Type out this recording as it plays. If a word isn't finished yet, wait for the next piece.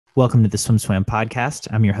Welcome to the SwimSwam podcast.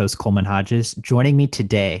 I'm your host, Coleman Hodges. Joining me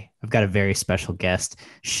today, I've got a very special guest.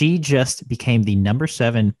 She just became the number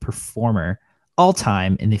 7 performer all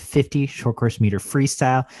time in the 50 short course meter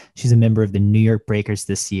freestyle. She's a member of the New York Breakers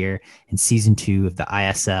this year in season 2 of the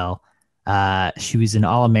ISL. She was an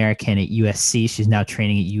All-American at USC. She's now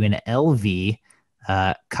training at UNLV.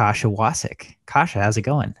 Kasia Wasick. Kasia, how's it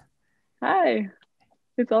going? Hi,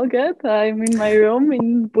 it's all good. I'm in my room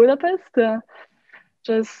in Budapest,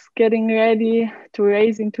 just getting ready to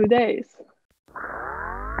race in 2 days.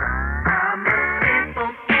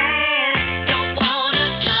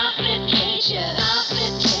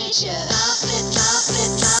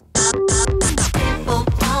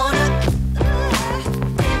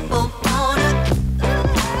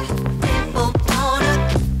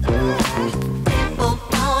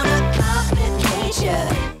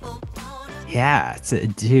 Yeah,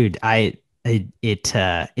 dude,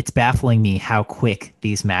 it's baffling me how quick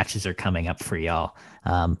these matches are coming up for y'all.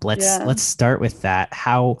 Let's start with that.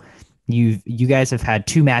 How you guys have had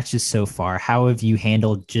 2 matches so far. How have you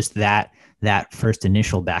handled just that first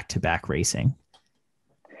initial back-to-back racing?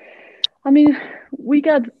 I mean, we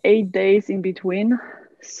got 8 days in between,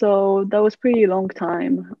 so that was pretty long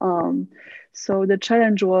time. So the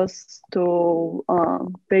challenge was to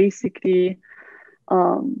basically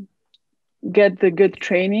get the good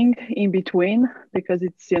training in between because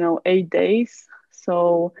it's 8 days.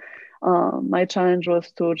 So my challenge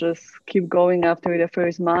was to just keep going after the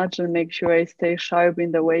first match and make sure I stay sharp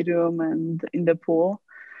in the weight room and in the pool.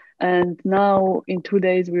 And now in 2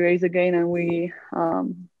 days we race again, and we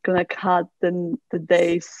gonna cut the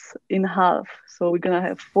days in half. So we're gonna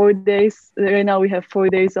have 4 days. Right now we have 4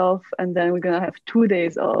 days off, and then we're gonna have 2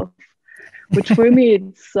 days off, which for me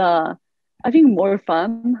it's I think more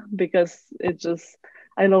fun because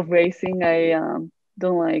I love racing. I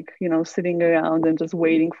don't like sitting around and just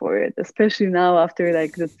waiting for it, especially now after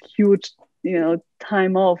like this huge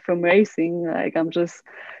time off from racing. Like I'm just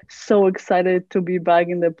so excited to be back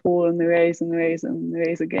in the pool and race and race and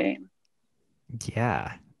race again.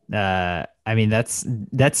 Yeah. I mean,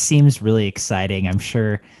 that seems really exciting. I'm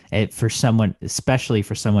sure for someone, especially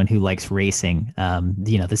for someone who likes racing,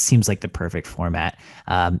 this seems like the perfect format.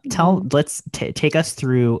 Let's take us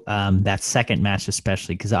through that second match,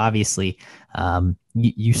 especially because obviously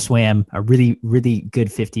you swam a really, really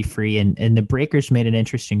good 50 free, and the breakers made an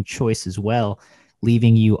interesting choice as well,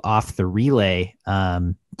 leaving you off the relay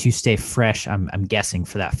to stay fresh, I'm guessing,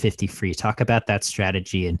 for that 50 free. Talk about that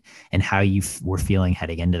strategy and how you were feeling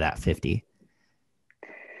heading into that 50.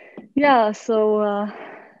 Yeah, so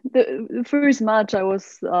the first match I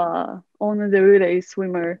was only the relay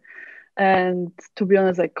swimmer, and to be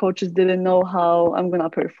honest, like coaches didn't know how I'm gonna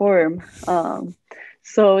perform.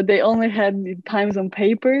 So they only had the times on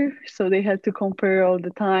paper, so they had to compare all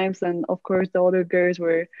the times, and of course the other girls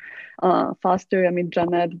were faster. I mean,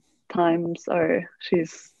 Janet times are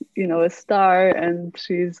she's a star and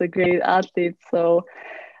she's a great athlete. So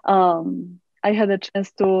I had a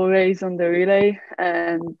chance to race on the relay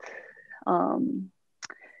and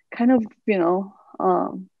kind of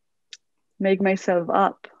make myself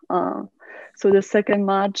up. So the second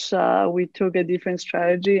match, we took a different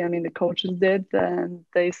strategy. I mean, the coaches did, and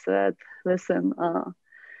they said, "Listen,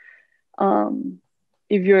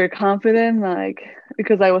 if you're confident, like,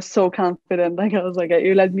 because I was so confident, like I was like,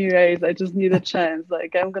 you let me race. I just need a chance.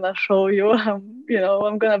 Like I'm gonna show you. I'm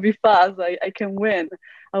gonna be fast. I can win."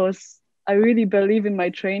 I really believe in my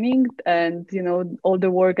training and all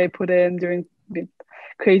the work I put in during the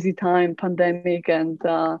crazy time, pandemic, and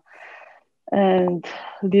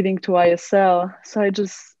leading to ISL. So I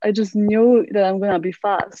just knew that I'm gonna be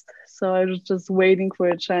fast. So I was just waiting for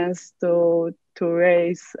a chance to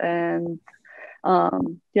race, and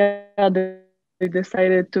they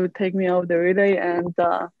decided to take me off the relay and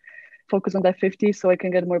focus on that 50 so I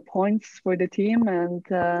can get more points for the team. And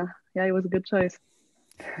it was a good choice.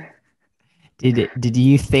 Did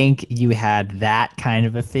you think you had that kind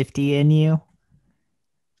of a 50 in you?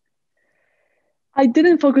 I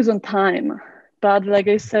didn't focus on time, but like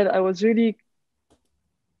I said, I was really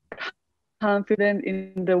confident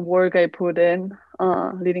in the work I put in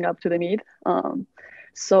leading up to the meet.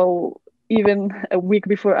 So even a week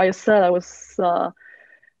before ISL, I was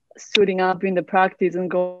suiting up in the practice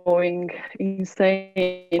and going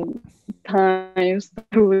insane times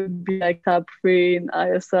that would be like top 3 in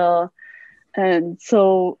ISL. And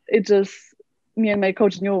so it just, me and my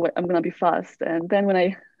coach knew I'm going to be fast. And then when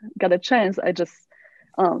I got a chance, I just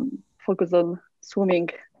focused on swimming,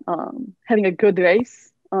 having a good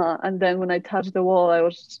race. And then when I touched the wall,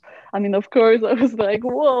 of course, I was like,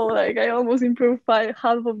 whoa, like I almost improved by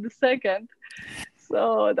half of the second.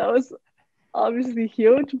 So that was obviously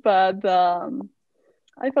huge, but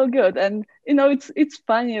I felt good. And it's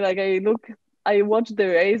funny. Like I watched the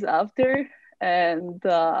race after, and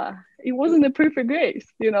it wasn't a perfect race,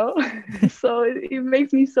 so it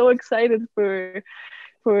makes me so excited for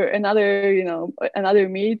another, another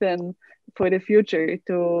meet and for the future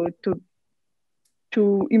to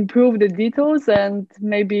improve the details and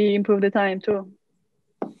maybe improve the time too.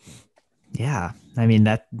 Yeah. I mean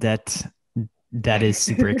that is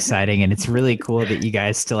super exciting, and it's really cool that you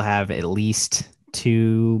guys still have at least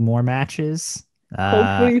two more matches. Uh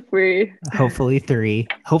Hopefully free. Hopefully three,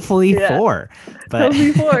 hopefully Yeah. four. But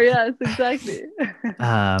Hopefully four. Yes, exactly.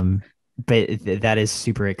 um that is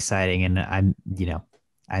super exciting, and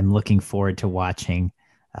I'm looking forward to watching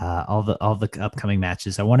all the upcoming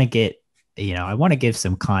matches. I want to give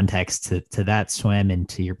some context to that swim and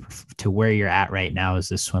to where you're at right now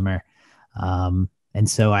as a swimmer. And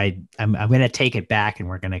so I'm going to take it back, and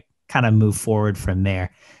we're going to kind of move forward from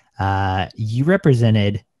there. You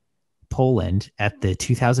represented Poland at the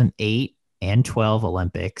 2008 and 12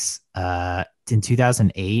 Olympics. In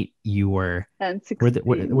 2008, you were And we're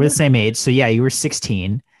the 16. same age, so yeah, you were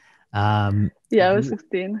 16. Um, Yeah, I was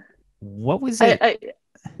 16. what was it? I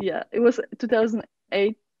yeah, it was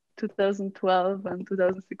 2008, 2012, and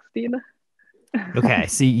 2016. Okay,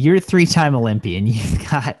 so you're a three-time Olympian.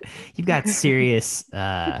 You've got serious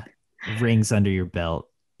rings under your belt.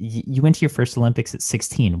 You went to your first Olympics at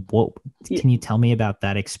 16. What Yeah, can you tell me about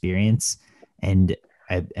that experience? And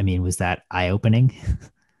I mean, was that eye-opening?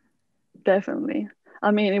 definitely.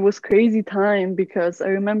 I mean, it was crazy time because I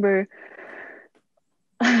remember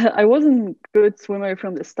I wasn't good swimmer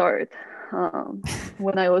from the start.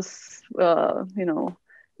 When I was,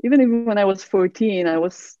 even when I was 14, I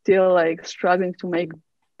was still like struggling to make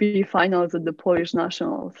B finals at the Polish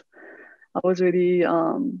nationals. I was really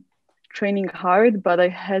training hard, but I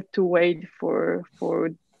had to wait for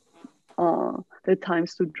the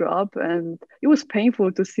times to drop, and it was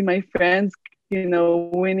painful to see my friends,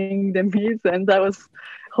 winning the meets, and I was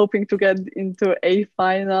hoping to get into A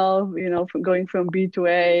final, from going from B to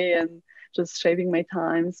A and just shaving my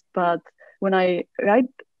times. But when I right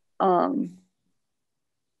um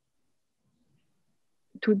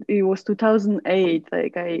it was 2008,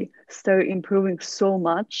 like I started improving so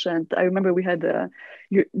much. And I remember we had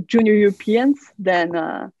junior Europeans,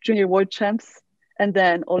 then junior world champs, and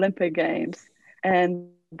then Olympic games. And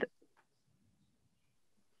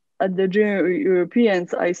at the junior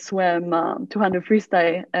Europeans, I swam 200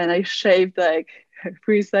 freestyle, and I shaved like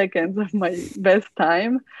 3 seconds of my best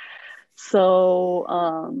time. So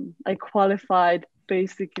I qualified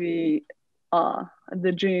basically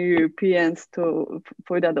the junior Europeans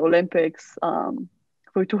for that Olympics,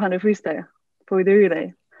 for 200 freestyle for the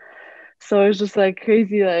relay. So it's just like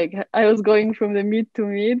crazy. Like I was going from the meet to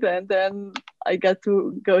meet, and then I got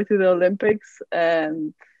to go to the Olympics,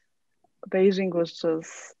 and Beijing was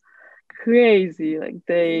just crazy. Like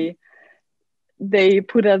they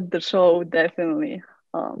put up the show, definitely.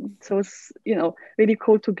 So it's really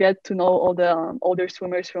cool to get to know all the older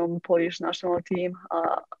swimmers from Polish national team.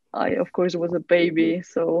 I of course was a baby,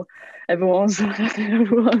 so everyone's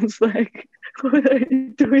like, "What are you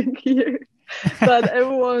doing here?" But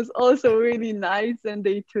everyone was also really nice, and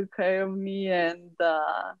they took care of me and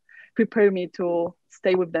prepared me to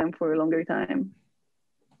stay with them for a longer time.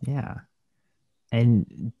 Yeah.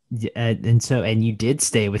 And you did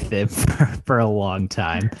stay with them for a long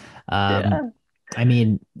time. Um, Yeah. I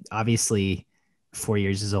mean, obviously 4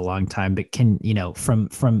 years is a long time, but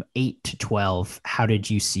from 8 to 12, how did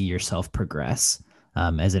you see yourself progress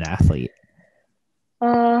as an athlete?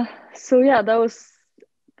 So yeah, that was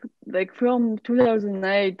like from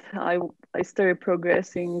 2008. I started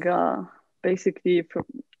progressing basically from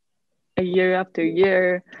a year after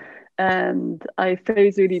year, and I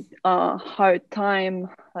faced really hard time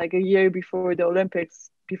like a year before the Olympics,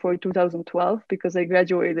 before 2012, because I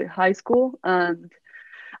graduated high school and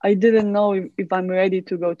I didn't know if I'm ready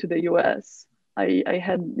to go to the US. I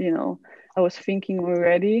had, I was thinking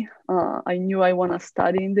already. I knew I want to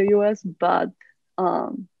study in the US, but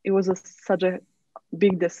it was such a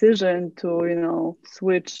big decision to,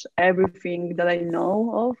 switch everything that I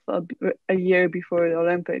know of a year before the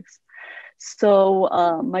Olympics. So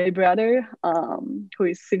my brother, who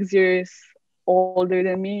is 6 years older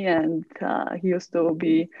than me, and he used to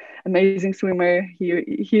be amazing swimmer.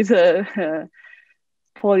 He's a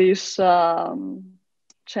Polish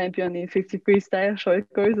champion in 50 freestyle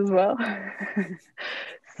short course as well.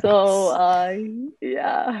 So Nice.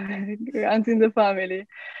 yeah, runs in the family.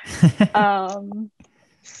 Um,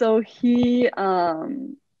 so he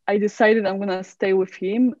I decided I'm gonna stay with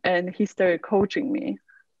him, and he started coaching me.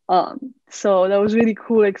 So that was really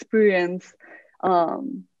cool experience.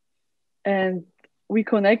 And we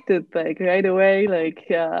connected like right away. Like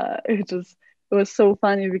it was so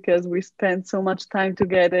funny because we spent so much time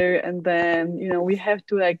together, and then we had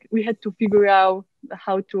to figure out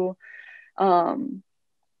how to um,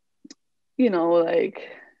 like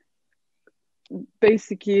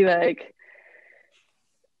basically like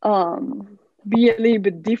be a little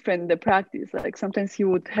bit different in the practice. Like sometimes he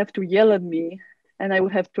would have to yell at me, and I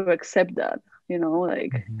would have to accept that,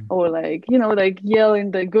 like, Mhm. or like, like yell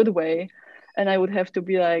in the good way. And I would have to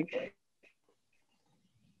be like,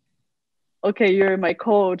 okay, you're my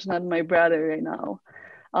coach, not my brother right now.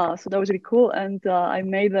 So that was really cool. And I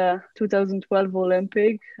made the 2012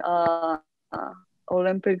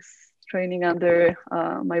 Olympics training under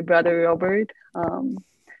my brother Robert.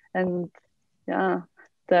 And yeah,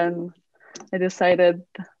 then I decided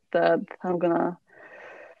that I'm gonna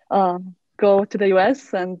go to the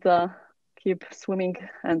US and keep swimming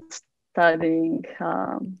and studying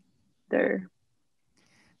there.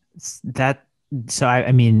 That so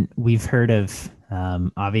I mean we've heard of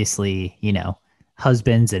obviously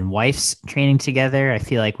husbands and wives training together. I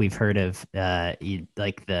feel like we've heard of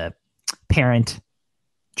like the parent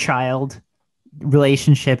child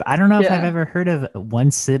relationship. I don't know if I've Yeah, ever heard of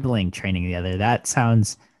one sibling training the other. That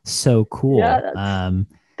sounds so yeah, cool.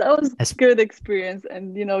 that was As good experience.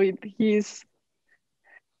 And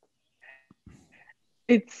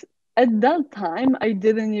it's at that time I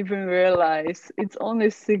didn't even realize it's only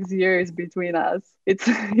 6 years between us. It's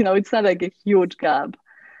it's not like a huge gap.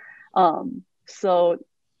 So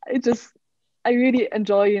it just I really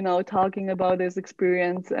enjoy talking about this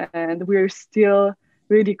experience, and we're still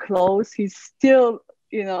really close. He's still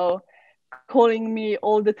you know calling me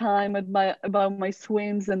all the time about my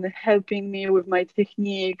swims and helping me with my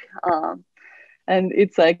technique. And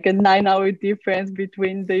it's like a 9 hour difference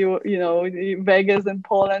between the Vegas and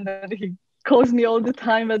Poland, and he calls me all the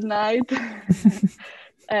time at night.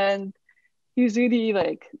 And he's really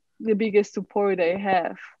like the biggest support I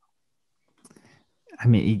have. I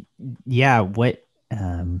mean, yeah, what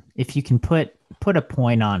if you can put a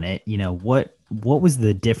point on it, what was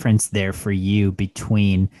the difference there for you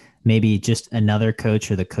between maybe just another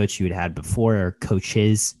coach or the coach you'd had before or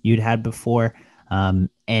coaches you'd had before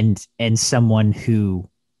and someone who,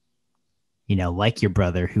 like your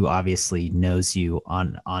brother who obviously knows you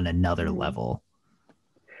on another Mhm. level.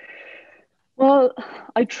 Well,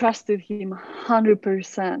 I trusted him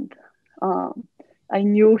 100%. Um, I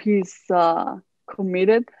knew he's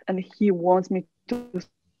committed and he wants me to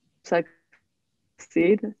succeed. It's not like other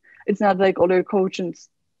coaches didn't want me to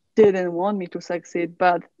succeed, but it was one-on-one coaching.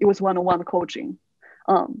 So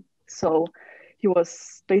he was basically that was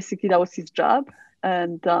his job, and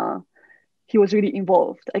he was really involved.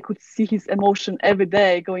 I could see his emotion every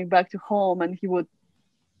day going back to home, and he would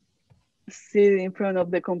sit in front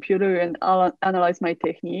of the computer and analyze my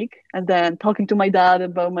technique, and then talking to my dad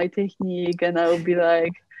about my technique, and I would be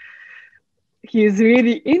like, he's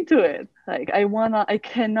really into it. Like I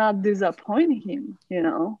cannot disappoint him,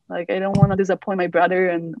 like I don't want to disappoint my brother.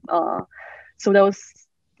 And so that was,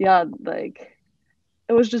 yeah, like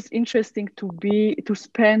it was just interesting to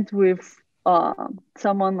spend with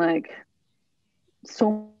someone like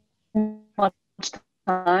so much time.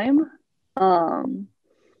 um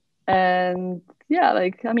and yeah, like I mean we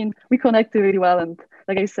connected really well. And like I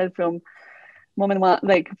said, from moment one,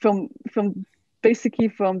 like from basically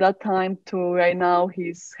from that time to right now,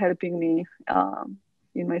 he's helping me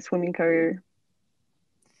in my swimming career.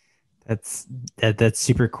 That's that's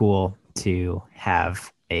super cool to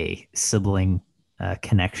have a sibling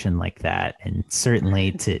connection like that, and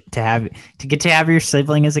certainly to get to have your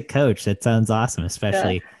sibling as a coach. That sounds awesome, Yeah,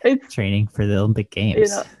 especially it's training for the Olympic you Games.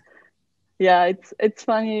 know yeah, it's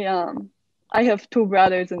funny. I have two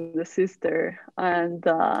brothers and a sister, and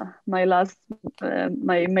my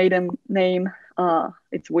maiden name,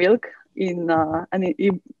 it's Wilk and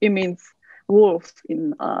it means wolf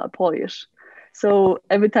in Polish. So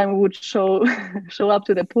every time we would show up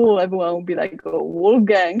to the pool, everyone would be like, "Oh, wolf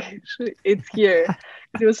gang, it's here!"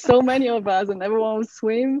 There was so many of us, and everyone would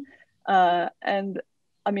swim. And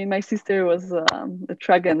I mean, my sister was a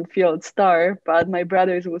track and field star, but my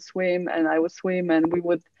brothers would swim and I would swim, and we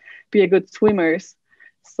would be a good swimmers.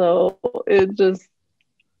 So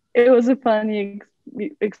it was a funny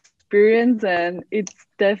experience, and it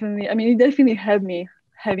definitely helped me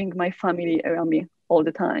having my family around me all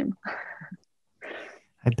the time.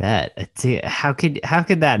 I bet. How could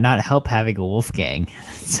that not help having a wolf gang?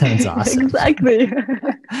 Sounds awesome. Exactly.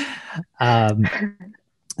 Um,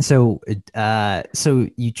 So, so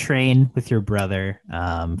you train with your brother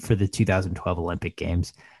for the 2012 Olympic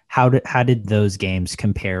Games. How did those games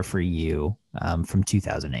compare for you from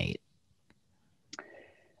 2008?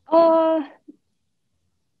 Uh,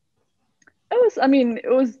 it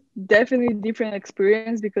was definitely different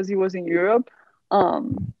experience because he was in Europe.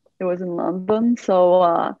 It was in London,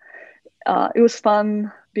 so it was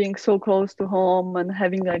fun being so close to home and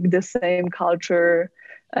having like the same culture.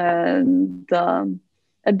 And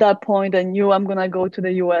at that point, I knew I'm gonna go to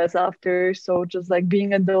the US after. So just like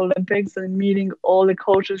being at the Olympics and meeting all the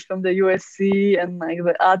coaches from the USC and like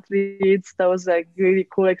the athletes, that was like really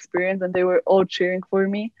cool experience, and they were all cheering for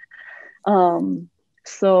me.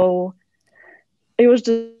 So it was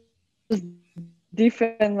just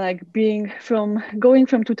different, like being from going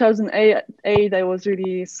from 2008. I was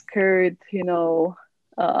really scared,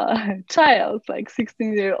 child, like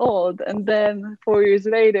 16-year old, and then 4 years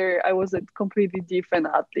later I was a completely different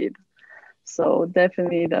athlete. So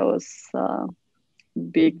definitely that was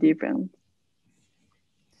big difference.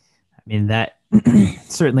 I mean, that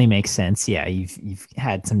certainly makes sense. Yeah, you've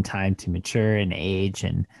had some time to mature and age,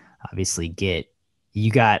 and obviously get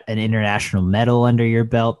you got an international medal under your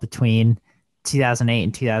belt between 2008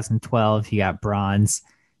 and 2012. You got bronze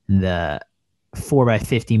in the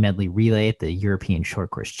 4x50 medley relay at the European Short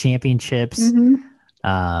Course Championships. Mm-hmm.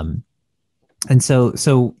 Um, and so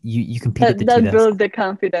you competed the That 2000. built the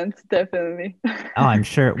confidence, definitely. Oh, I'm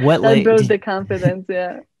sure. What That like built did the confidence,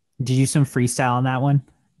 yeah. did you do some freestyle on that one?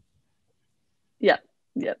 Yeah,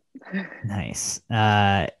 yeah. Nice.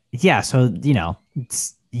 Yeah. So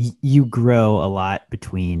you grow a lot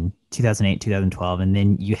between 2008, 2012, and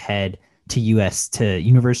then you head to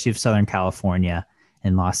University of Southern California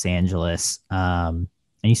in Los Angeles. And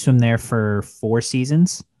you swim there for 4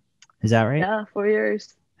 seasons. Is that right? Yeah, 4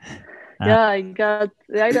 years. Uh, Yeah, I got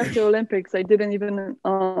right after Olympics. I couldn't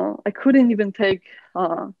even take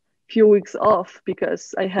few weeks off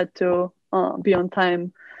because I had to be on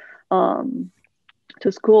time um,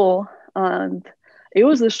 to school, and it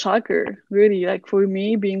was a shocker, really. Like for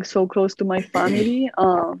me, being so close to my family,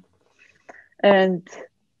 and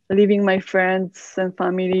leaving my friends and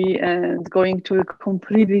family and going to a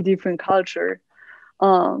completely different culture.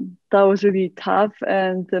 That was really tough.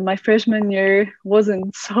 And my freshman year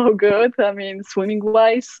wasn't so good. I mean, swimming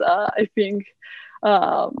wise, I think,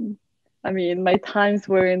 um, my times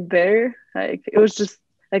weren't there. Like, it was just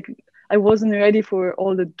like I wasn't ready for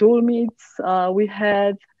all the dual meets we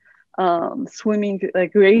had, swimming,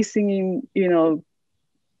 like racing in,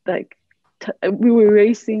 like we were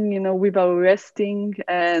racing, without resting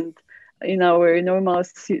and in our normal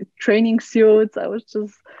training suits. I was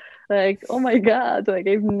just like, oh my God, like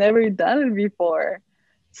I've never done it before.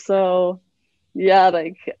 So yeah,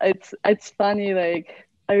 like it's funny. Like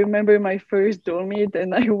I remember my first dual meet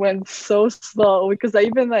and I went so slow because I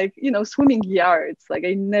even like, swimming yards. Like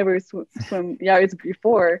I never swim yards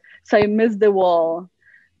before. So I missed the wall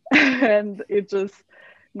and it just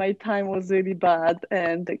my time was really bad,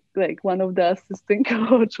 and like one of the assistant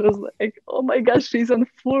coach was like, oh my gosh, she's on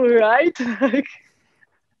full right. Like,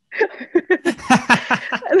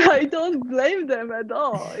 and I don't blame them at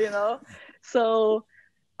all. So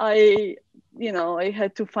I I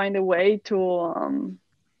had to find a way to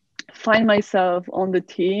find myself on the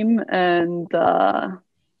team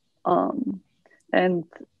um, and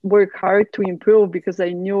work hard to improve because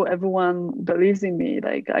I knew everyone believes in me.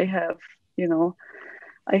 Like you know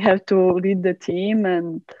I have to lead the team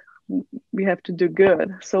and we have to do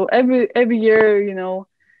good. So every year,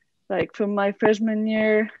 like from my freshman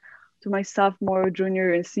year to my sophomore,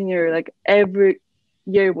 junior, and senior, like every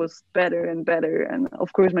year was better and better. And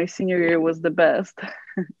of course, my senior year was the best.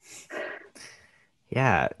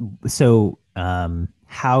 yeah. So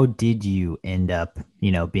how did you end up,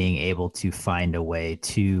 being able to find a way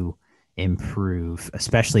to improve,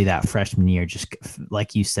 especially that freshman year, just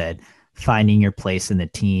like you said, finding your place in the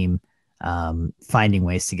team, finding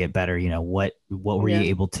ways to get better, what were you Yeah.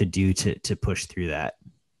 able to do to push through that?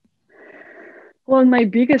 Well, my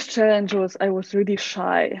biggest challenge was I was really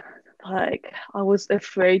shy. Like I was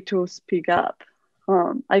afraid to speak up.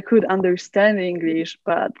 I could understand English,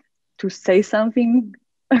 but to say something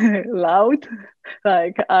loud,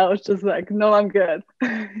 like I was just like, no, I'm good.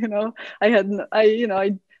 I had, no,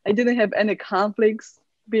 I didn't have any conflicts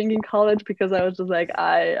being in college because I was just like,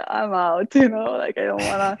 I'm out. Like I don't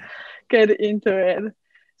want to get into it.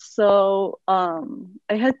 So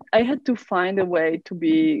I had to find a way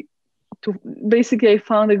to basically I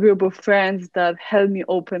found a group of friends that helped me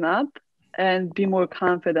open up and be more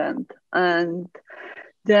confident. And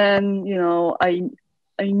then I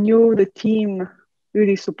knew the team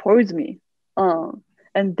really supports me.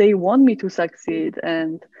 and they want me to succeed,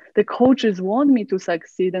 and the coaches want me to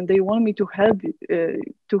succeed, and they want me to help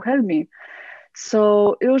me.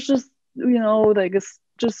 So it was just, like it's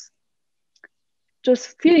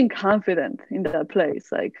just feeling confident in that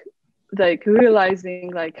place, like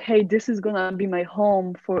realizing like, hey, this is gonna be my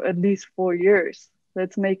home for at least 4 years.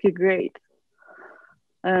 Let's make it great.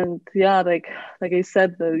 And yeah, like I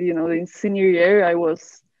said, in senior year,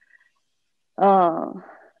 uh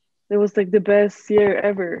it was like the best year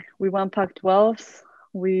ever. We won Pac-12s.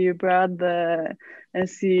 We brought the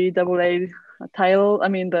NCAA title. I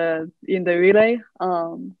mean, the in the relay.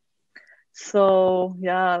 So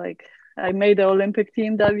yeah, like I made the Olympic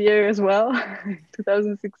team that year as well,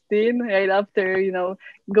 2016, right after,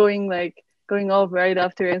 going off right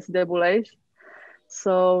after NCAA.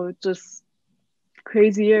 So just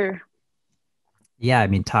crazy year. Yeah, I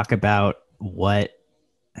mean, talk about what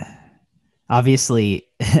obviously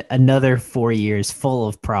another 4 years full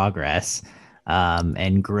of progress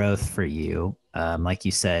and growth for you. Like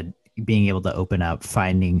you said, being able to open up,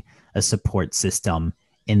 finding a support system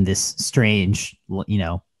in this strange,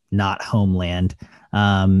 not homeland.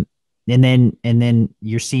 Um, and then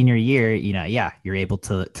your senior year, yeah, you're able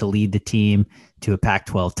to lead the team to a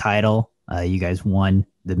Pac-12 title. You guys won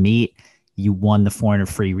the meet. You won the 400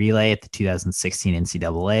 free relay at the 2016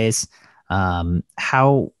 NCAA's.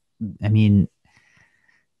 How I mean,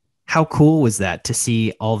 how cool was that to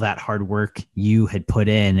see all that hard work you had put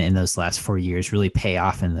in those last 4 years really pay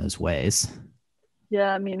off in those ways?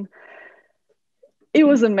 Yeah, I mean, it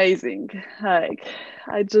was amazing. Like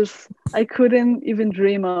I couldn't even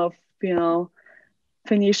dream of,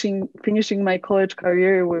 finishing my college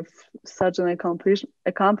career with such an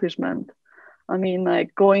accomplishment. I mean,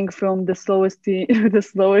 like going from the slowest the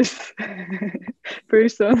slowest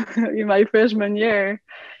person in my freshman year,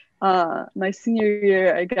 my senior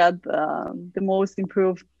year, I got the most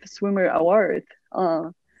improved swimmer award,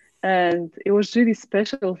 and it was really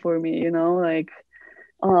special for me.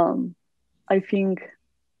 Um, I think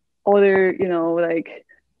like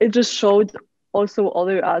it just showed also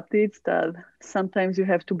other athletes that sometimes you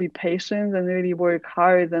have to be patient and really work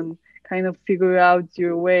hard and kind of figure out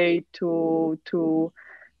your way to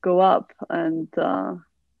go up, and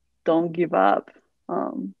don't give up.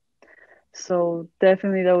 um, so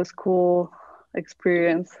definitely that was cool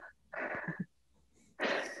experience.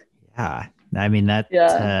 Yeah, I mean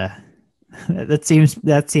Yeah,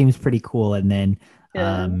 that seems pretty cool. And then,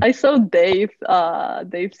 yeah, um, I saw Dave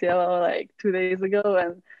Cielo like 2 days ago,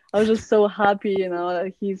 and I was just so happy,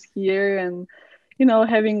 that he's here, and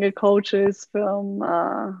having a coaches from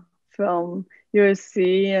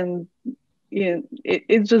USC, and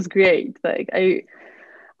it's just great.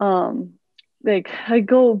 Um I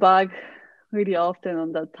go back really often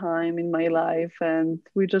on that time in my life, and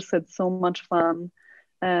we just had so much fun.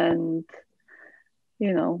 And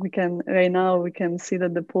we can sit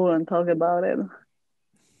at the pool and talk about it.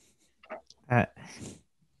 uh,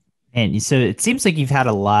 and so it seems like you've had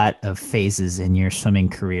a lot of phases in your swimming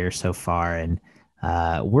career so far, and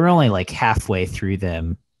we're only like halfway through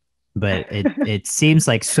them. But it seems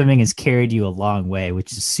like swimming has carried you a long way,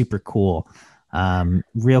 which is super cool.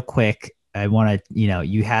 Real quick, I want to,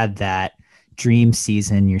 you had that dream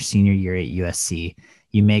season your senior year at USC.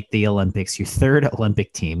 You make the Olympics, your third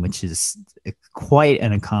Olympic team, which is quite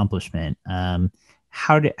an accomplishment.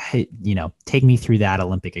 Take me through that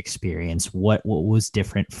Olympic experience. What was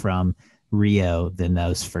different from Rio than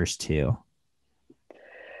those first two?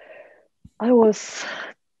 I was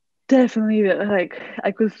definitely like,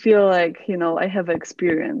 I could feel like, I have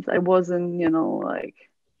experience. I wasn't, like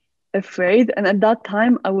afraid. And at that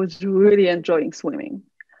time, I was really enjoying swimming.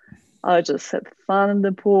 I just had fun in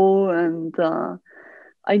the pool, and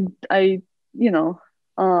I, you know,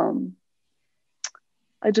 um,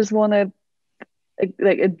 I just wanted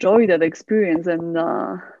like enjoy that experience. And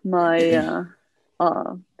my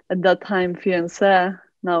uh, at that time fiance,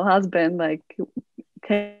 now husband, like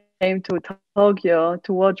came to Tokyo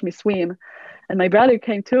to watch me swim, and my brother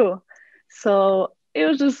came too. So it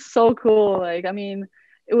was just so cool. Like, I mean,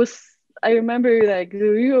 it was. I remember like the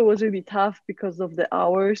Rio was really tough because of the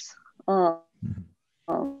hours of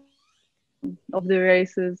the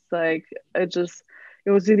races. Like, it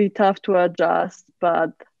was really tough to adjust,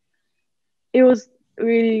 but it was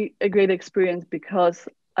really a great experience because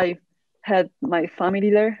I had my family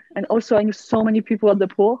there, and also I knew so many people at the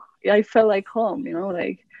pool. I felt like home,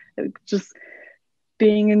 like just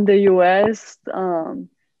being in the US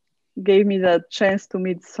gave me the chance to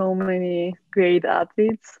meet so many great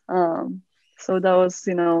athletes. So that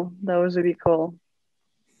was really cool.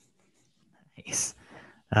 Nice.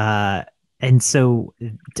 Uh, And so,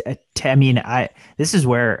 I mean, this is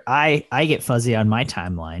where I get fuzzy on my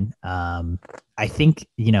timeline. I think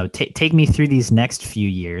take me through these next few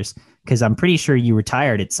years because I'm pretty sure you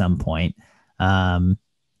retired at some point, um,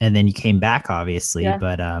 and then you came back, obviously. Yeah.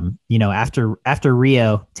 But after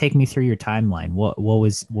Rio, take me through your timeline. What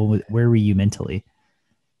was where were you mentally?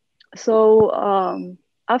 So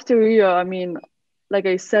after Rio, I mean, like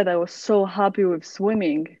I said, I was so happy with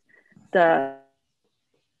swimming that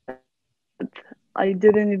I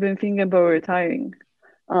didn't even think about retiring.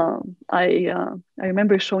 I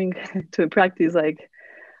remember showing to practice like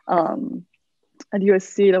um, at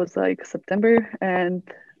USC. That was like September, and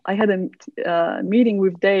I had a meeting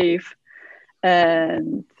with Dave,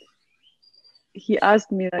 and he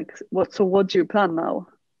asked me like, "What? So what do you plan now?"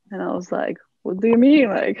 And I was like, "What do you mean?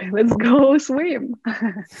 Like, let's go swim.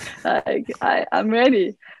 Like, I'm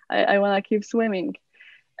ready. I want to keep swimming."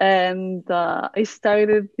 And I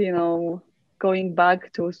started, going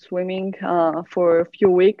back to swimming for a few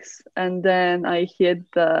weeks, and then I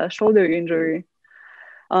hit the shoulder injury.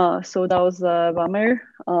 So that was a bummer.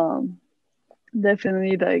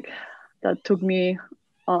 Definitely, like that took me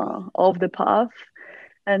off the path.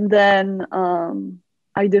 And then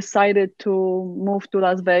I decided to move to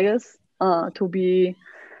Las Vegas to be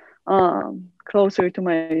closer to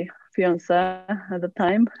my fiance at the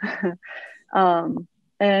time. um,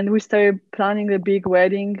 and we started planning a big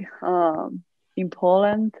wedding in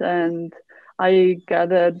Poland, and I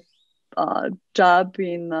got a job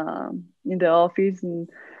in the office and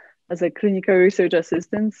as a clinical research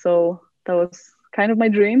assistant. So that was kind of my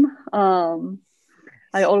dream.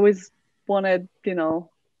 I always wanted,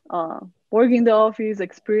 work in the office,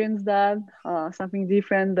 experience that, something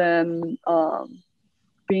different than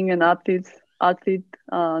being an athlete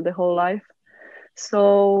the whole life.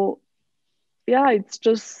 So yeah, it's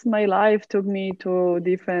just my life took me to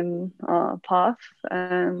different path,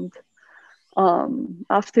 and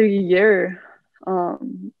after a year,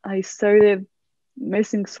 I started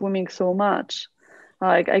missing swimming so much.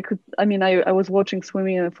 Like I was watching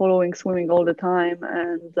swimming and following swimming all the time,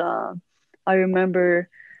 and I remember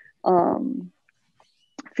um,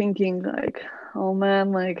 thinking like, oh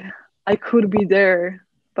man, like I could be there,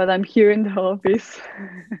 but I'm here in the office.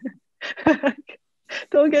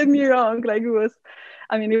 Don't get me wrong, like it was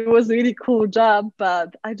a really cool job,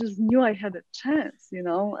 but I just knew I had a chance,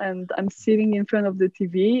 and I'm sitting in front of the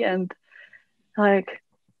TV, and like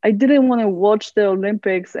I didn't want to watch the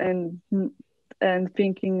Olympics and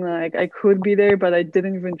thinking like I could be there, but I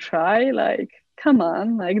didn't even try. Like, come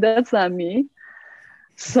on, like that's not me.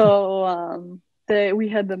 So we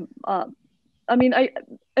had the I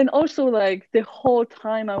and also like the whole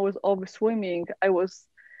time I was over swimming, I was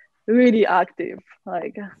really active.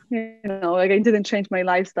 Like, like I didn't change my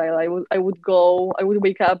lifestyle. I would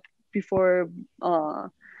wake up before uh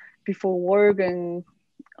before work and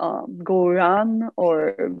go run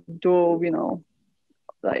or do,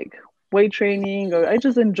 like weight training, or I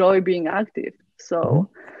just enjoy being active. Mhm. So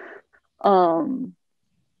um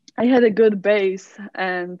I had a good base,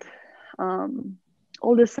 and um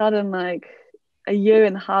all of a sudden, like a year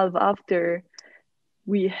and a half after,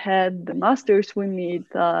 we had the master swim meet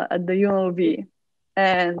at the UNLV,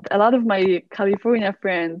 and a lot of my California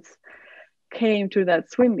friends came to that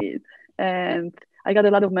swim meet, and I got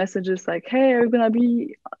a lot of messages like, "Hey, are you gonna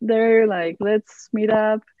be there? Like, let's meet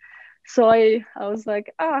up." So I was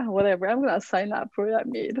like, whatever, I'm gonna sign up for that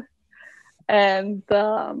meet. And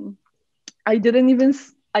I didn't even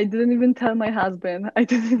I didn't even tell my husband. I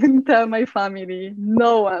didn't even tell my family.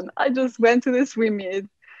 No one. I just went to the swim meet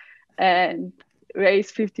and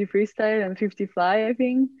raced 50 freestyle and 50 fly, I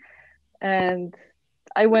think. And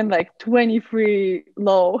I went like 23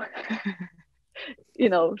 low,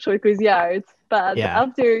 short course yards. But Yeah,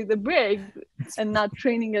 after the break it's, and not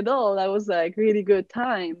training at all, I was like really good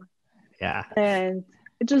time. yeah. And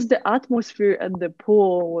it just the atmosphere at the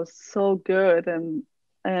pool was so good, and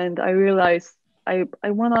I realized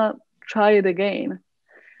I wanna try it again.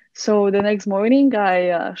 So the next morning,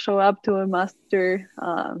 I show up to a master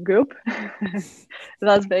group,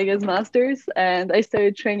 Las Vegas Masters, and I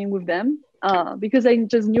started training with them because I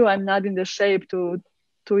just knew I'm not in the shape to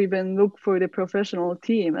even look for the professional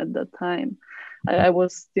team at that time. I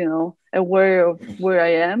was, aware of where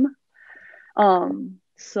I am.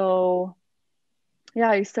 So yeah,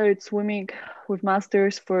 I started swimming with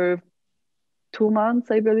masters for 2 months,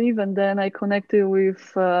 I believe, and then I connected with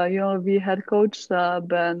UNLV head coach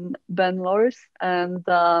Ben Lors, and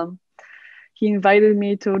he invited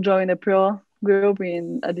me to join a pro group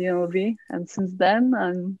in at UNLV, and since then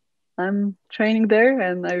I'm training there,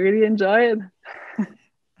 and I really enjoy it.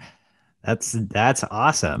 That's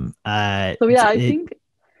awesome. So yeah, It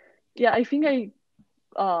I think I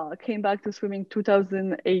came back to swimming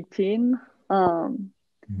 2018. Um,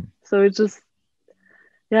 so it's just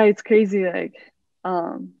yeah, it's crazy. Like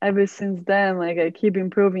ever since then, like I keep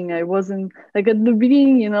improving. I wasn't like at the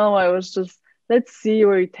beginning, I was just let's see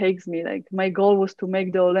where it takes me. Like my goal was to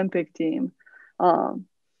make the Olympic team. Um,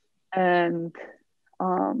 and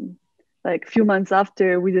um like a few months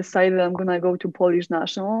after we decided I'm gonna go to Polish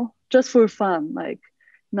national just for fun, like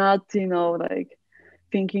not, like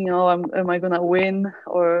thinking, oh, am I gonna win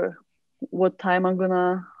or what time I'm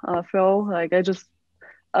gonna throw. Like I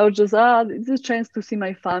was just it's a chance to see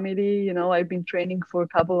my family. I've been training for a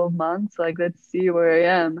couple of months. Like let's see where I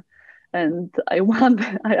am. And I won.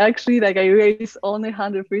 I actually like I raced only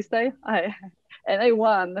 100 freestyle. I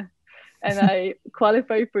won, and I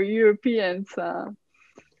qualified for Europeans.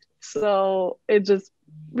 So it just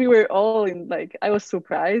we were all in like I was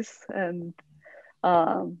surprised, and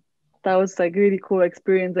um, that was like really cool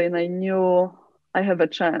experience, and I knew I have a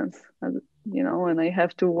chance, and I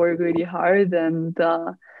have to work really hard and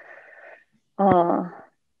uh,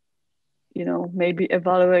 maybe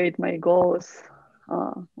evaluate my goals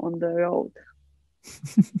on the road.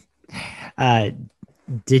 uh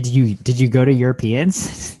did you go to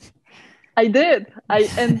Europeans? I did.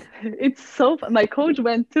 And it's so my coach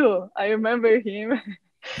went too. I remember him,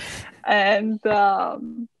 and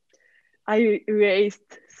I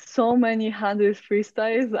raced so many hundred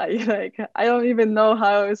freestyles. I don't even know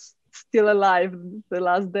how I was still alive the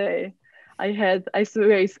last day. I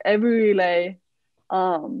raced every relay,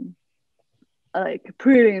 um, like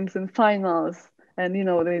prelims and finals, and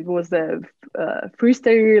it was the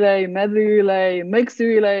freestyle relay, medley relay, mixed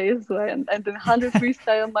relays, and then 100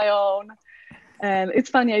 freestyle on my own. And it's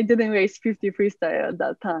funny, I didn't race 50 freestyle at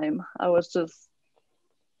that time. I was just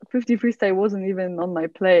 50 freestyle wasn't even on my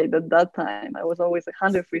plate at that time. I was always a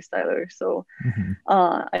 100 freestyler. So Mhm.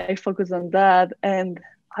 I focused on that, and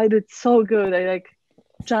I did so good. I like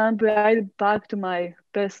jumped right back to my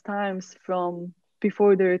best times from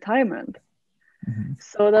before the retirement. Mhm.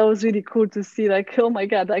 So that was really cool to see. Like, oh my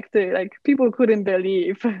god, like people couldn't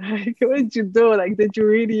believe. Like, what did you do? Like, did you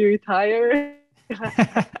really retire?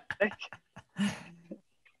 Like,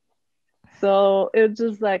 so it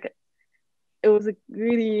just like it was like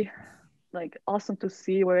really like awesome to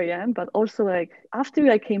see where I am, but also like after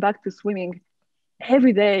I came back to swimming,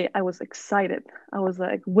 every day I was excited. I was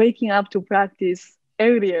like waking up to practice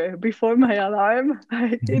earlier before my alarm.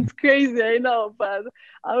 Like Mhm. it's crazy, I know, but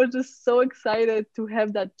I was just so excited to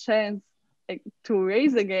have that chance, like, to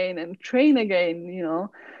race again and train again,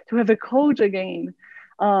 to have a coach again.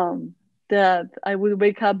 That I would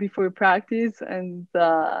wake up before practice and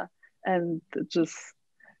just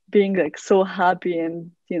being like so happy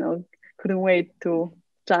and couldn't wait to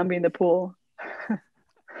jump in the pool.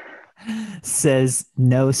 Says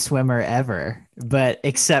no swimmer ever, but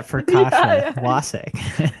except for Kasia Yeah, Wasick.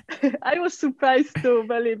 I was surprised too,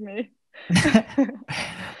 believe me.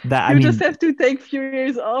 That I You just mean, have to take few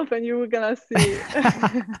years off and you were gonna see.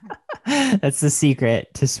 that's the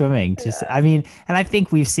secret to swimming. Just Yeah, I mean, and I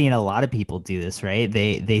think we've seen a lot of people do this, right?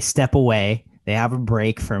 They step away, they have a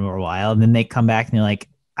break for a while, and then they come back and they're like,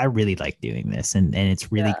 I really like doing this, and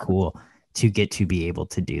it's really yeah. cool to get to be able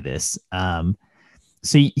to do this.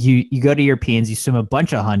 So you go to Europeans, you swim a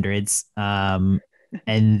bunch of hundreds,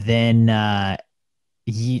 and then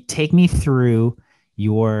you take me through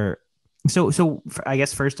your I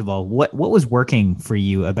guess first of all, what was working for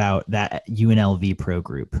you about that UNLV pro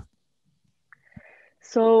group?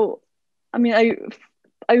 So, I mean,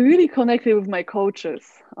 I really connected with my coaches.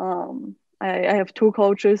 I have two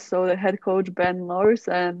coaches, so the head coach Ben Norris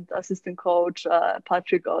and assistant coach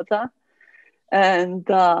Patrick Ota, and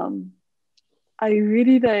I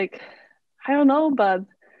really like. I don't know, but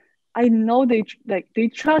I know they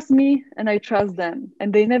trust me and I trust them,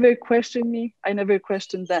 and they never question me. I never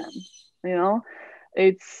question them. You know,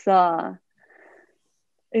 it's uh,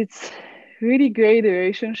 it's really great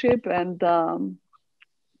relationship, and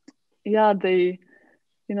yeah,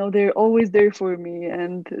 they're always there for me,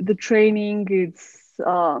 and the training it's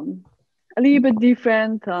a little bit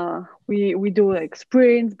different. We do like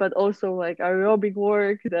sprints, but also like aerobic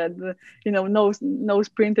work that no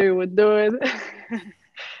sprinter would do it.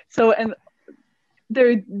 So and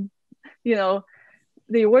they're you know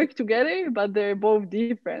they work together, but they're both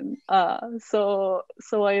different. So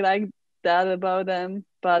I like that about them.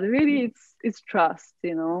 But really, it's trust.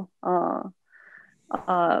 Uh,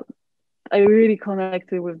 I really connected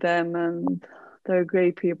with them, and they're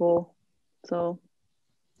great people. So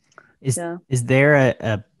Is yeah, is there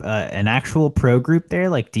an actual pro group there?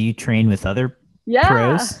 Like, do you train with other Yeah.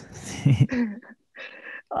 pros?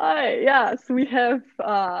 Yes, we have.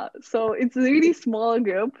 So it's a really small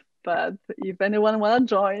group, but if anyone wanna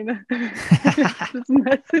join, just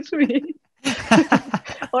message me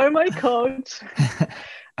or my coach.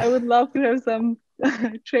 I would love to have some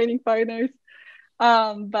training partners.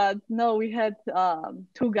 But no, we had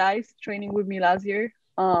two guys training with me last year.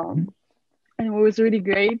 And it was really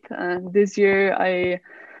great. And this year I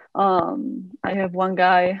have one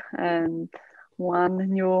guy and one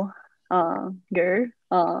new girl.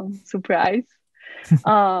 Surprise.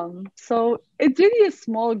 So it's really a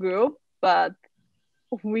small group, but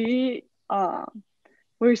we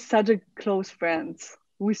we're such a close friends.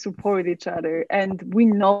 We support each other and we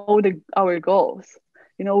know our goals.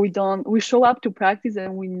 You know, we show up to practice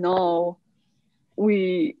and we know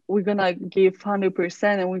we're gonna give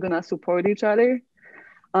 100% and we're gonna support each other.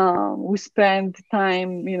 We spend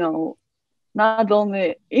time, not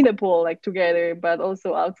only in the pool like together, but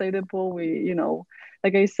also outside the pool.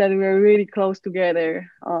 Like I said, we're really close together.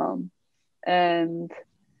 And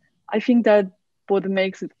I think that what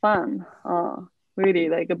makes it fun, really,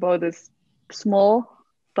 like about this small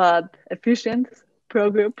but efficient pro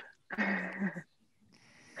group.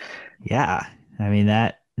 Yeah. I mean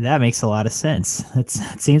that makes a lot of sense. It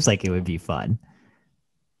seems like it would be fun.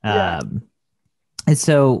 Yeah. Um and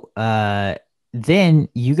so then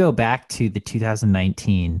you go back to the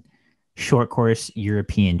 2019 short course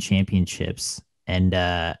European Championships and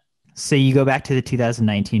so you go back to the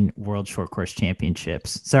 2019 World Short Course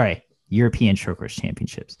Championships. Sorry, European Short Course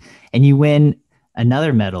Championships. And you win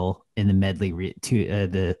another medal in the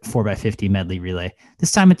the 4x50 medley relay.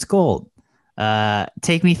 This time it's gold.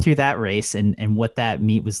 Take me through that race and what that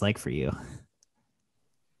meet was like for you.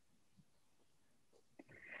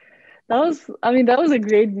 That was a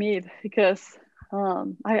great meet because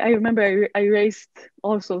I remember I raced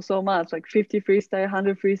also so much, like 50 freestyle,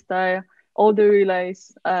 100 freestyle, all the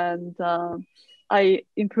relays, and I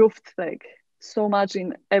improved like so much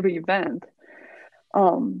in every event.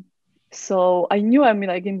 Um, so I knew I'm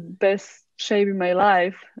like in best shape in my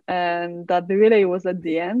life, and that the relay was at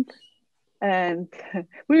the end, and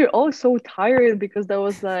we were all so tired because that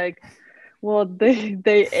was like what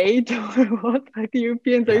they ate or what, like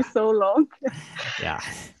Europeans are Yeah. so long. Yeah.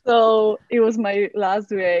 So it was my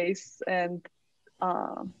last race, and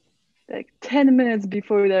um, like 10 minutes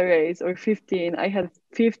before the race or 15, I had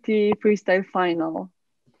 50 freestyle final.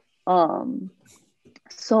 Um,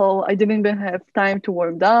 so I didn't even have time to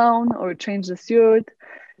warm down or change the suit.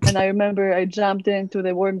 And I remember I jumped into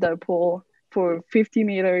the warm down pool for 50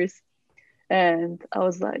 meters, and I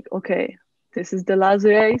was like, okay, this is the last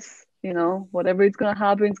race. Whatever it's gonna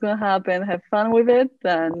happen, it's gonna happen. Have fun with it.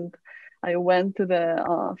 And I went to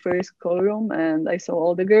the first call room and I saw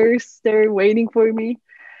all the girls there waiting for me.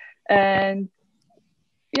 And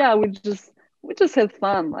yeah, we just had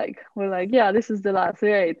fun. Like we're like, yeah, this is the last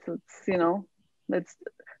race. Let's.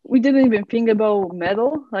 We didn't even think about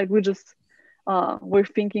medal. Like we just we're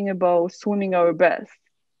thinking about swimming our best.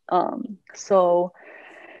 So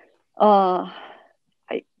uh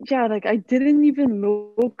like I didn't even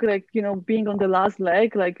look like being on the last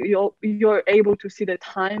leg, like you're able to see the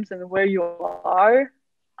times and where you are.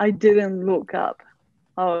 I didn't look up.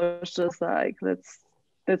 I was just like, let's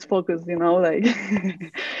focus, like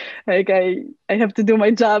like I have to do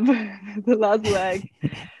my job the last leg.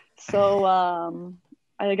 So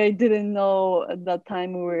I didn't know at that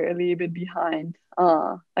time we were a little bit behind.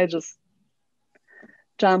 I just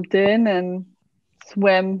jumped in and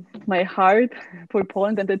swam my heart for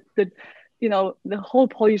Poland, and the whole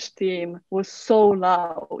Polish team was so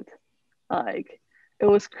loud, like it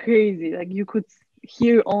was crazy. Like you could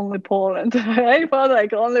hear only Poland. I felt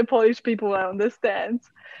like only Polish people were on the stands.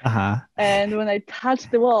 Uh-huh. And when I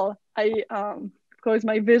touched the wall, of course,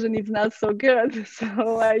 my vision is not so good,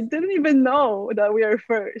 so I didn't even know that we are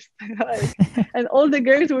first. Like, and all the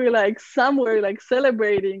girls were like somewhere, like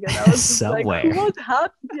celebrating, and I was just like, Somewhere. "What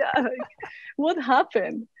happened? Yeah, like, what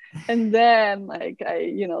happened?" And then, like,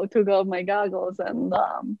 I, took off my goggles, and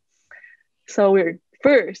so we're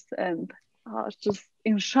first, and I was just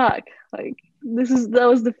in shock. Like, that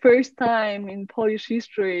was the first time in Polish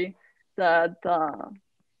history that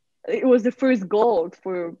it was the first gold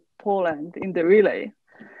for Poland in the relay.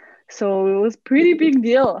 So it was pretty big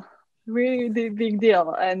deal, really big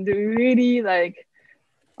deal, and it really like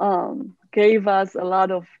gave us a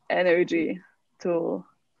lot of energy to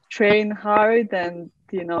train hard and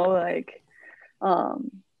like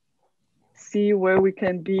um, see where we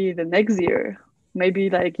can be the next year. Maybe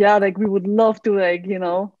like yeah, like we would love to like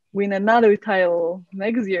win another title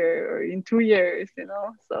next year or in 2 years.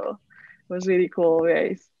 So it was really cool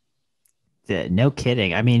race. No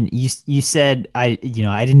kidding. I mean, you said I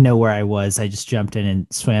didn't know where I was. I just jumped in and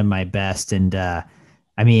swam my best, and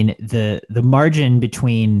I mean the margin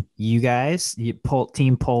between you guys,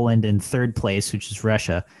 Team Poland in third place, which is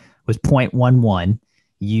Russia, was 0.11.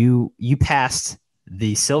 You passed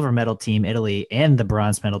the silver medal team Italy and the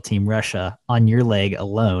bronze medal team Russia on your leg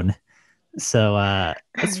alone. So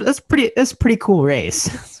that's a pretty cool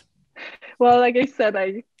race. Well, like I said,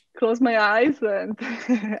 I close my eyes and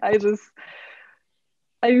I just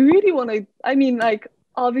I really want to. I mean, like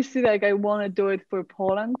obviously, like I want to do it for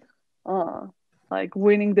Poland. Uh, like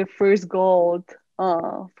winning the first gold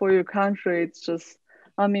for your country. It's just,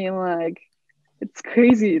 I mean, like it's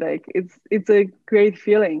crazy. Like it's a great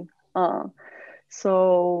feeling.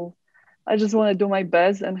 So I just want to do my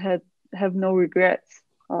best and have no regrets.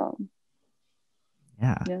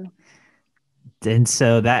 Yeah. Yeah, And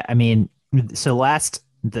so that I mean, so I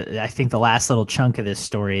think the last little chunk of this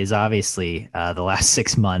story is obviously the last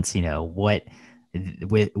 6 months. What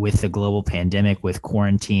with the global pandemic, with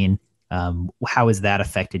quarantine, how has that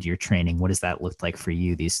affected your training? What does that look like for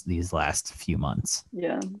you these last few months?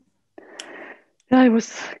 yeah. Yeah, it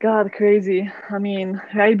was God crazy. I mean,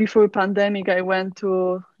 right before pandemic, I went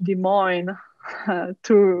to Des Moines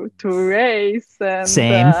to race, and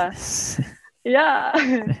Same. yeah,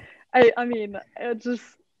 I mean,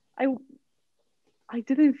 I I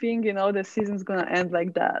didn't think the season's gonna end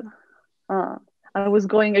like that. Uh, I was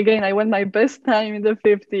going again. I went my best time in the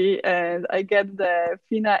 50, and I get the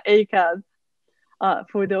FINA A card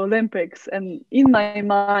for the Olympics. And in my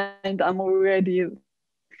mind, I'm already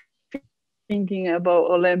thinking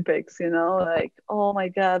about Olympics. Like, oh my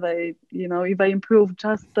God, if I improve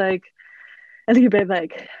just like a little bit,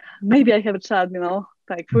 like maybe I have a shot.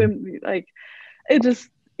 Like like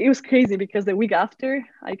it was crazy because the week after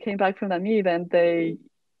I came back from that meet and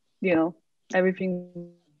you know,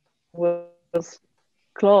 everything was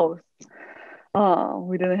closed.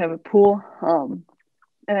 We didn't have a pool,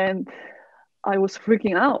 and I was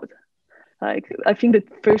freaking out. Like I think the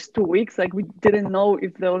first 2 weeks, like we didn't know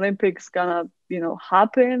if the Olympics gonna,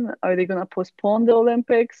 happen. Are they gonna postpone the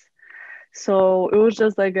Olympics? So it was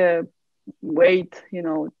just like a wait,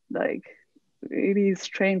 like really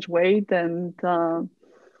strange wait. And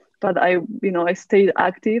but I stayed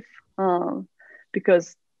active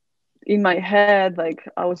because in my head, like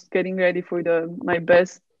I was getting ready for the my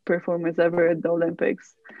best performance ever at the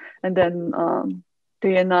Olympics, and then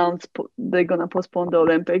they announced they're gonna postpone the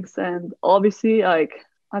Olympics, and obviously, like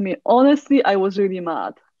I mean, honestly, I was really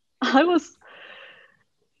mad. I was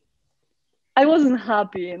I wasn't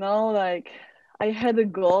happy, like I had a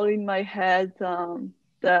goal in my head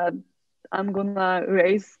that I'm gonna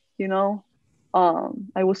race,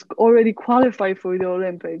 I was already qualified for the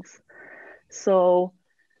Olympics, so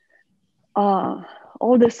uh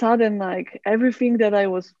all of a sudden like everything that I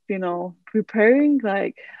was preparing,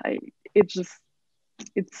 like I it just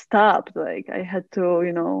it stopped. Like I had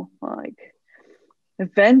to like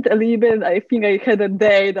vent a little bit. I think I had a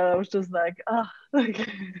day that I was just like like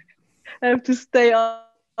I have to stay off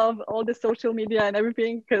all the social media and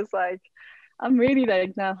everything because like I'm really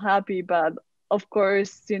like not happy. But of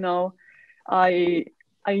course, I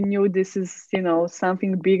I knew this is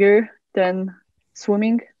something bigger than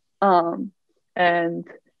swimming, um, and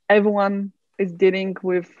everyone is dealing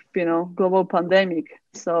with global pandemic.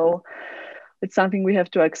 So it's something we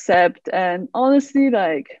have to accept. And honestly,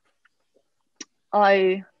 like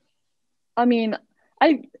I I mean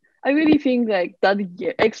I I really think like that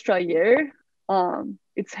extra year,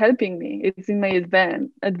 it's helping me. It's in my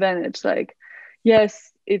advantage. Like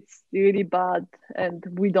yes, it's really bad and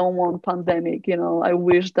we don't want pandemic. I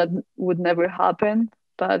wish that would never happen.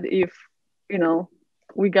 But if you know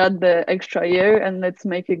we got the extra year and let's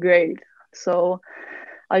make it great. So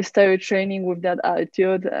I started training with that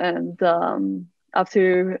attitude, and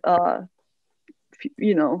after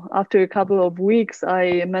after a couple of weeks,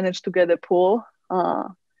 I managed to get a pool.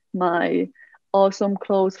 My awesome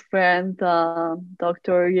close friend,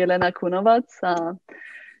 Dr. Yelena Kunovac,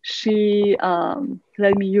 she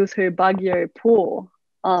let me use her backyard pool.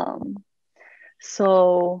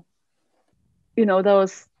 So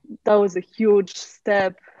that was a huge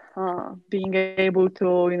step, being able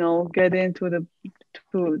to get into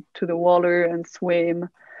the water and swim.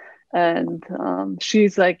 And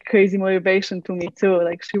she's like crazy motivation to me too.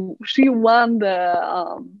 Like she won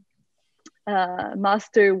the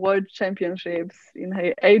master world championships in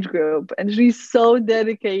her age group, and she's so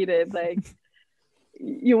dedicated. Like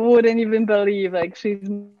you wouldn't even believe. Like she's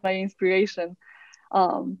my inspiration.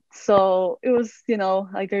 So it was,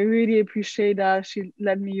 like I really appreciate that she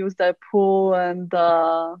let me use that pool and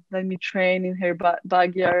let me train in her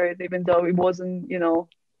backyard, even though it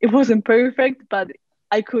wasn't perfect, but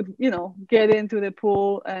I could, get into the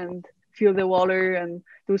pool and feel the water and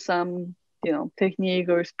do some, technique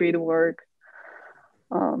or speed work.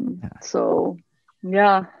 So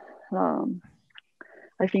yeah, um,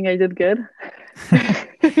 I think I did good.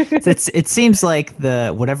 It seems like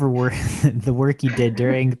the whatever work the work you did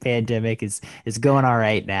during the pandemic is going all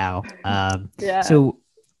right now. Yeah. So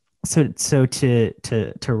to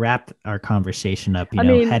wrap our conversation up, I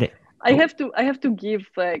mean, had it. I Oh, have to I have to give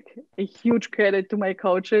like a huge credit to my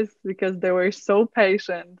coaches because they were so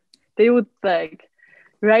patient. They would like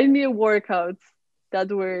write me workouts that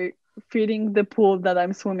were fitting the pool that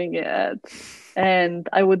I'm swimming at, and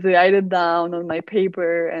I would write it down on my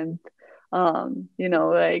paper. And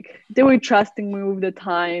like they were trusting me with the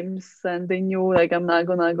times, and they knew like I'm not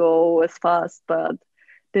gonna go as fast, but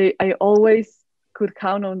I always could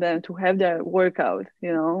count on them to have their workout,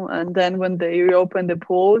 and then when they reopened the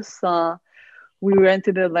pools, we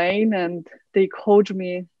rented a lane and they coached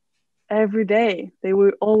me every day. They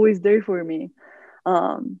were always there for me.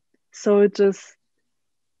 um, so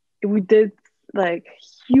we did like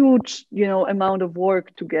huge, amount of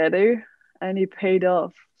work together, and it paid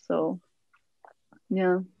off. So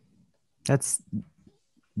yeah. that's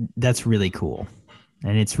that's really cool,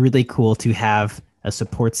 and it's really cool to have a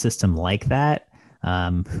support system like that.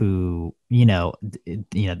 Who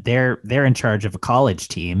they're in charge of a college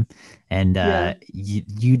team, and Yeah.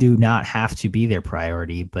 you do not have to be their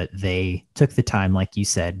priority, but they took the time, like you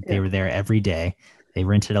said, they Yeah. were there every day. They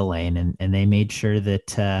rented a lane, and they made sure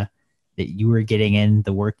that you were getting in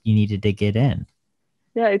the work you needed to get in.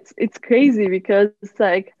 Yeah, it's crazy because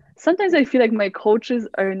like sometimes I feel like my coaches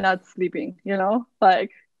are not sleeping,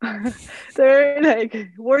 like they're like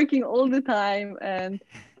working all the time, and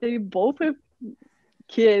they both have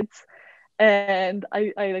kids, and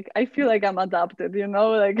I feel like I'm adopted,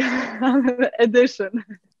 like I'm an addition.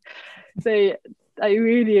 They I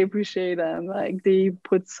really appreciate them. Like they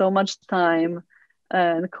put so much time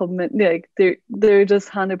and commit, like they're just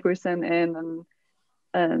 100% in,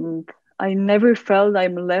 and I never felt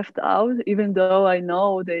I'm left out, even though I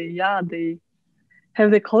know they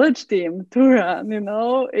have the college team to run.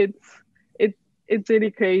 It's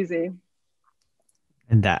really crazy.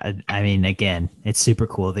 And that, I mean, again, it's super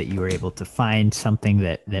cool that you were able to find something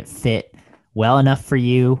that fit well enough for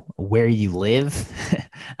you where you live,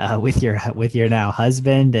 with your now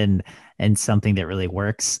husband, and something that really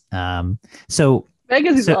works. So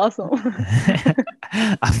Vegas is so awesome.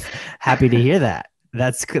 I'm happy to hear that.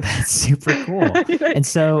 That's super cool. Like, And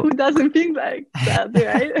so who doesn't think like that,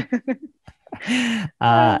 right?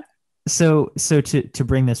 uh so to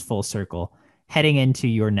bring this full circle, heading into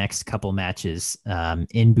your next couple matches,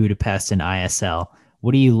 in Budapest and ISL,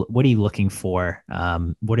 what are you looking for?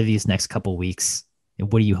 What are these next couple weeks?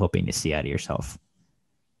 What are you hoping to see out of yourself?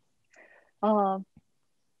 um,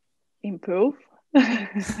 Improve.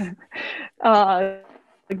 uh,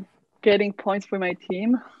 Getting points for my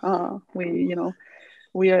team.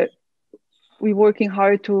 We are we working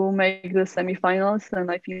hard to make the semifinals,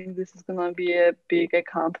 and I think this is gonna be a big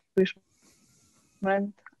accomplishment.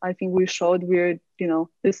 I think we showed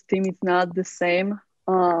this team is not the same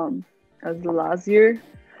as the last year.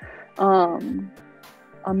 Um,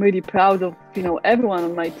 I'm really proud of everyone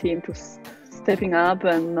on my team to stepping up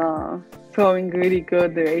and throwing really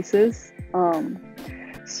good races.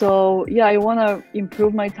 So yeah, I want to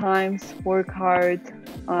improve my times, work hard,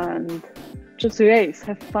 and just race,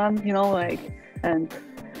 have fun, and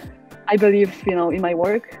I believe, in my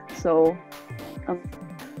work. So um,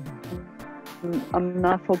 I'm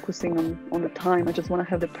not focusing on the time. I just want to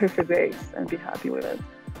have the perfect race and be happy with it.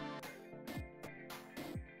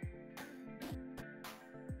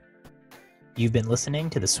 You've been listening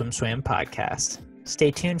to the SwimSwam podcast.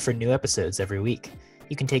 Stay tuned for new episodes every week.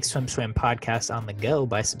 You can take SwimSwam podcast on the go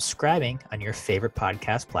by subscribing on your favorite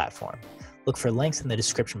podcast platform. Look for links in the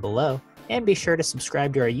description below, and be sure to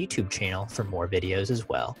subscribe to our YouTube channel for more videos as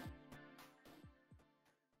well.